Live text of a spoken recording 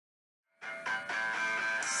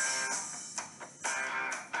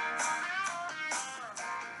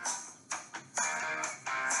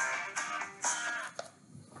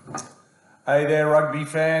Hey there, rugby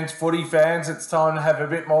fans, footy fans. It's time to have a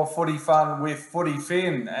bit more footy fun with Footy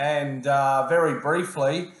Fin. And very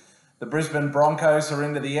briefly, the Brisbane Broncos are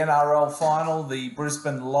into the NRL final. The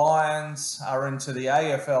Brisbane Lions are into the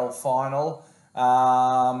AFL final.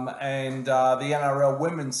 And the NRL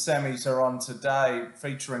women's semis are on today,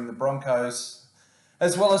 featuring the Broncos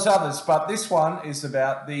as well as others. But this one is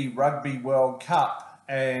about the Rugby World Cup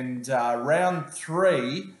and round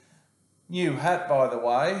three. New hat, by the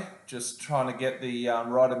way, just trying to get the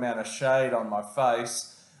right amount of shade on my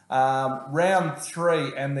face. Round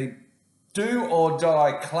three and the do or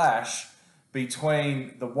die clash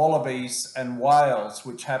between the Wallabies and Wales,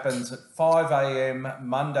 which happens at 5 a.m.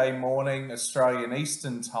 Monday morning, Australian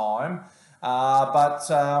Eastern Time.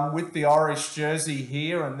 But with the Irish jersey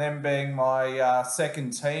here and them being my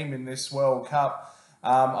second team in this World Cup,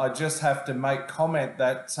 I just have to make comment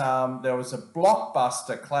that there was a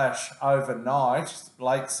blockbuster clash overnight,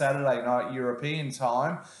 late Saturday night European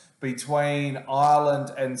time, between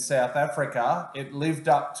Ireland and South Africa. It lived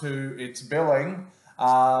up to its billing.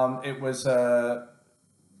 It was a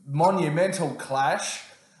monumental clash.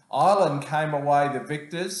 Ireland came away the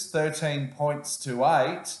victors, 13 points to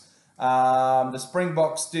 8. The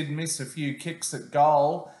Springboks did miss a few kicks at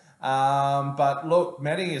goal. But look,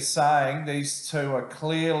 many are saying these two are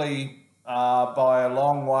clearly, by a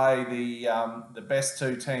long way, the best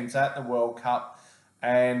two teams at the World Cup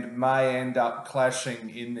and may end up clashing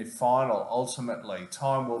in the final ultimately.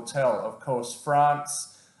 Time will tell. Of course,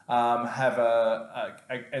 France have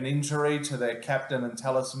an injury to their captain and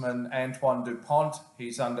talisman, Antoine Dupont.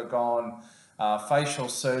 He's undergone facial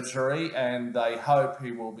surgery and they hope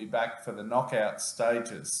he will be back for the knockout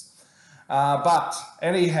stages. But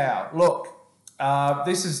anyhow, look,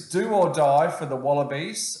 this is do or die for the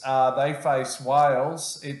Wallabies. They face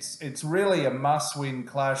Wales. It's really a must-win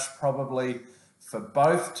clash probably for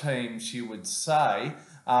both teams, you would say,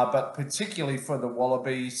 but particularly for the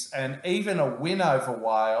Wallabies. And even a win over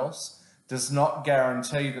Wales does not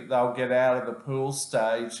guarantee that they'll get out of the pool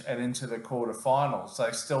stage and into the quarterfinals.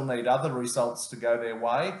 They still need other results to go their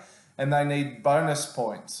way, and they need bonus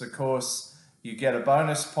points. Of course, you get a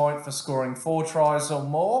bonus point for scoring 4 tries or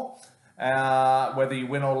more, whether you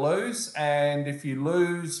win or lose. And if you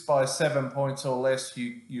lose by 7 points or less,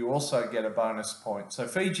 you also get a bonus point. So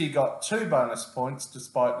Fiji got 2 bonus points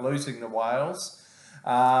despite losing to Wales.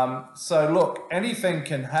 So look, anything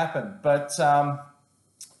can happen. But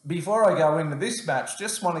before I go into this match,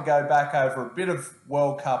 just want to go back over a bit of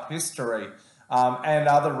World Cup history and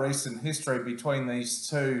other recent history between these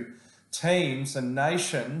two teams and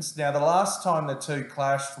nations. Now, the last time the two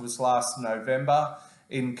clashed was last November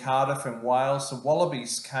in Cardiff in Wales. The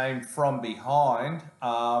Wallabies came from behind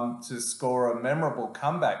to score a memorable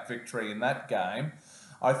comeback victory in that game.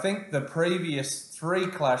 I think the previous 3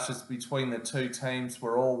 clashes between the two teams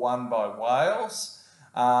were all won by Wales.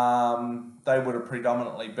 They would have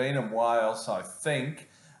predominantly been in Wales, I think.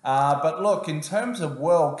 But look, in terms of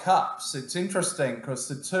World Cups, it's interesting because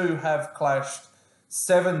the two have clashed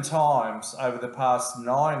 7 times over the past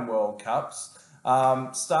 9 World Cups.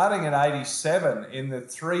 Starting in 87, in the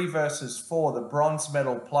 3 versus 4, the bronze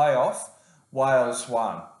medal playoff, Wales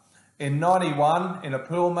won. In 91, in a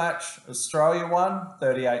pool match, Australia won,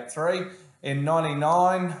 38-3. In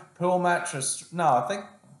 99, pool match, I think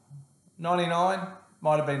 99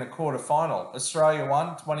 might have been a quarter final. Australia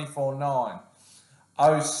won, 24-9.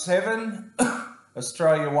 07,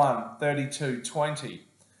 Australia won, 32-20.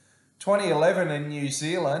 2011 in New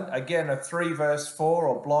Zealand, again a 3 versus 4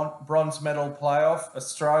 or bronze medal playoff,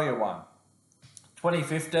 Australia won.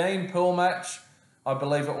 2015 pool match, I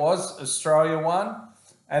believe it was, Australia won.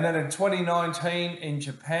 And then in 2019 in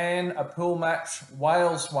Japan, a pool match,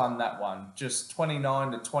 Wales won that one, just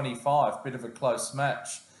 29-25, bit of a close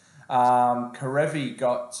match. Karevi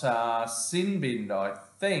got sin-binned, I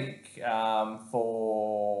think,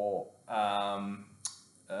 for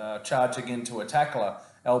charging into a tackler,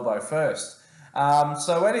 elbow first.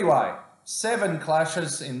 So anyway, 7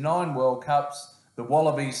 clashes in 9 World Cups. The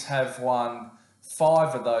Wallabies have won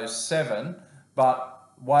 5 of those 7, but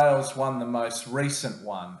Wales won the most recent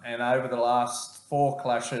one. And over the last 4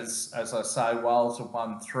 clashes, as I say, Wales have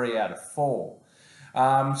won 3 out of 4.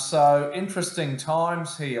 So interesting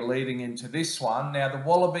times here leading into this one. Now, the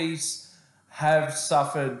Wallabies have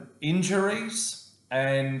suffered injuries,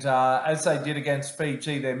 and as they did against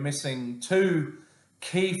Fiji, they're missing 2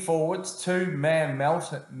 key forwards, 2 man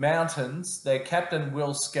mountains, their captain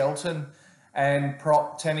Will Skelton and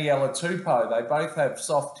prop Taniela Tupou. They both have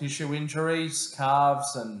soft tissue injuries,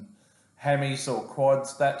 calves and hammies or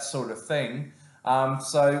quads, that sort of thing.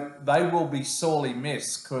 So they will be sorely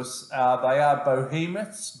missed because they are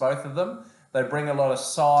behemoths, both of them, They bring a lot of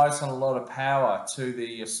size and a lot of power to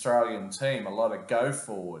the Australian team, a lot of go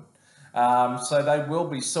forward. So they will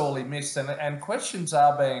be sorely missed, and questions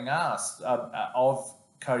are being asked of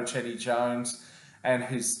Coach Eddie Jones and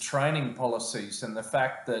his training policies, and the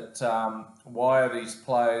fact that why are these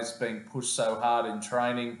players being pushed so hard in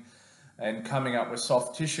training and coming up with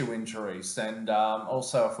soft tissue injuries. And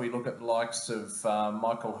also, if we look at the likes of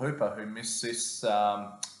Michael Hooper, who missed this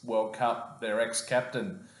World Cup, their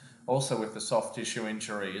ex-captain, also with the soft tissue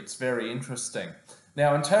injury, it's very interesting.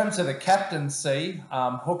 Now, in terms of the captaincy,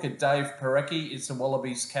 hooker Dave Parecki is the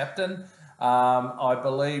Wallabies captain. I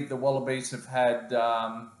believe the Wallabies have had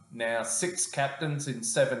now 6 captains in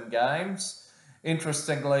 7 games.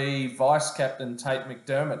 Interestingly, Vice-Captain Tate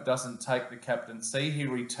McDermott doesn't take the captaincy. He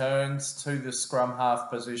returns to the scrum half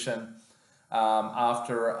position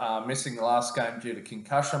after missing the last game due to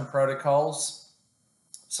concussion protocols.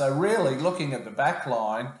 So really, looking at the back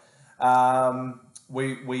line,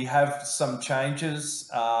 we have some changes.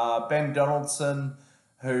 Ben Donaldson,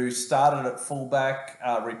 who started at fullback,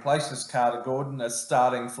 replaces Carter Gordon as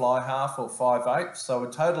starting fly half or 5'8", so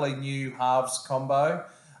a totally new halves combo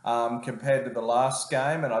compared to the last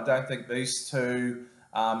game, and I don't think these two,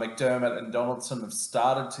 McDermott and Donaldson, have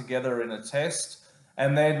started together in a test.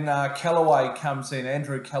 And then Kellaway comes in,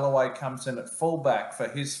 Andrew Kellaway comes in at fullback for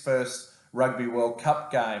his first Rugby World Cup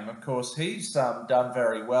game. Of course, he's done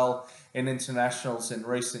very well in internationals in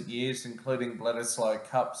recent years, including Bledisloe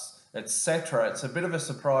Cups, etc. It's a bit of a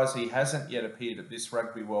surprise he hasn't yet appeared at this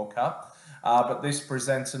Rugby World Cup, but this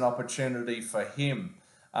presents an opportunity for him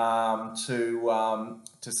to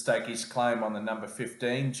stake his claim on the number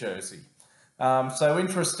 15 jersey. So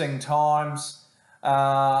interesting times.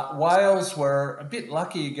 Wales were a bit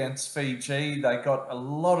lucky against Fiji. They got a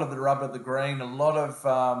lot of the rub of the green, a lot of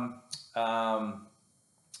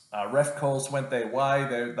ref calls went their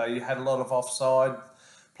way. They had a lot of offside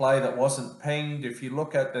play that wasn't pinged. If you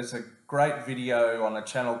look at, there's a great video on a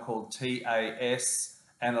channel called TAS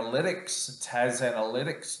Analytics, TAS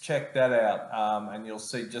Analytics. Check that out, and you'll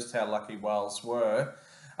see just how lucky Wales were.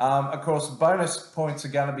 Of course, bonus points are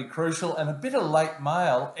going to be crucial, and a bit of late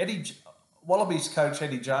mail. Wallabies coach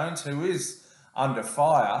Eddie Jones, who is under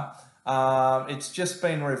fire, it's just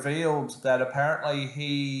been revealed that apparently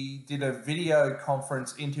he did a video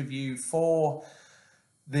conference interview for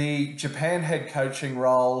the Japan head coaching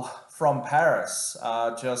role from Paris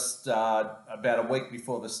just about a week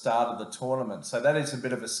before the start of the tournament. So that is a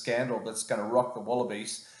bit of a scandal that's going to rock the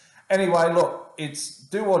Wallabies. Anyway, look, it's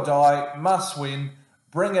do or die, must win,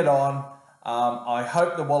 bring it on. I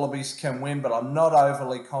hope the Wallabies can win, but I'm not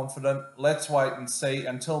overly confident. Let's wait and see.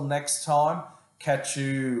 Until next time, catch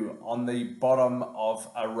you on the bottom of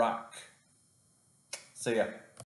a ruck. See ya.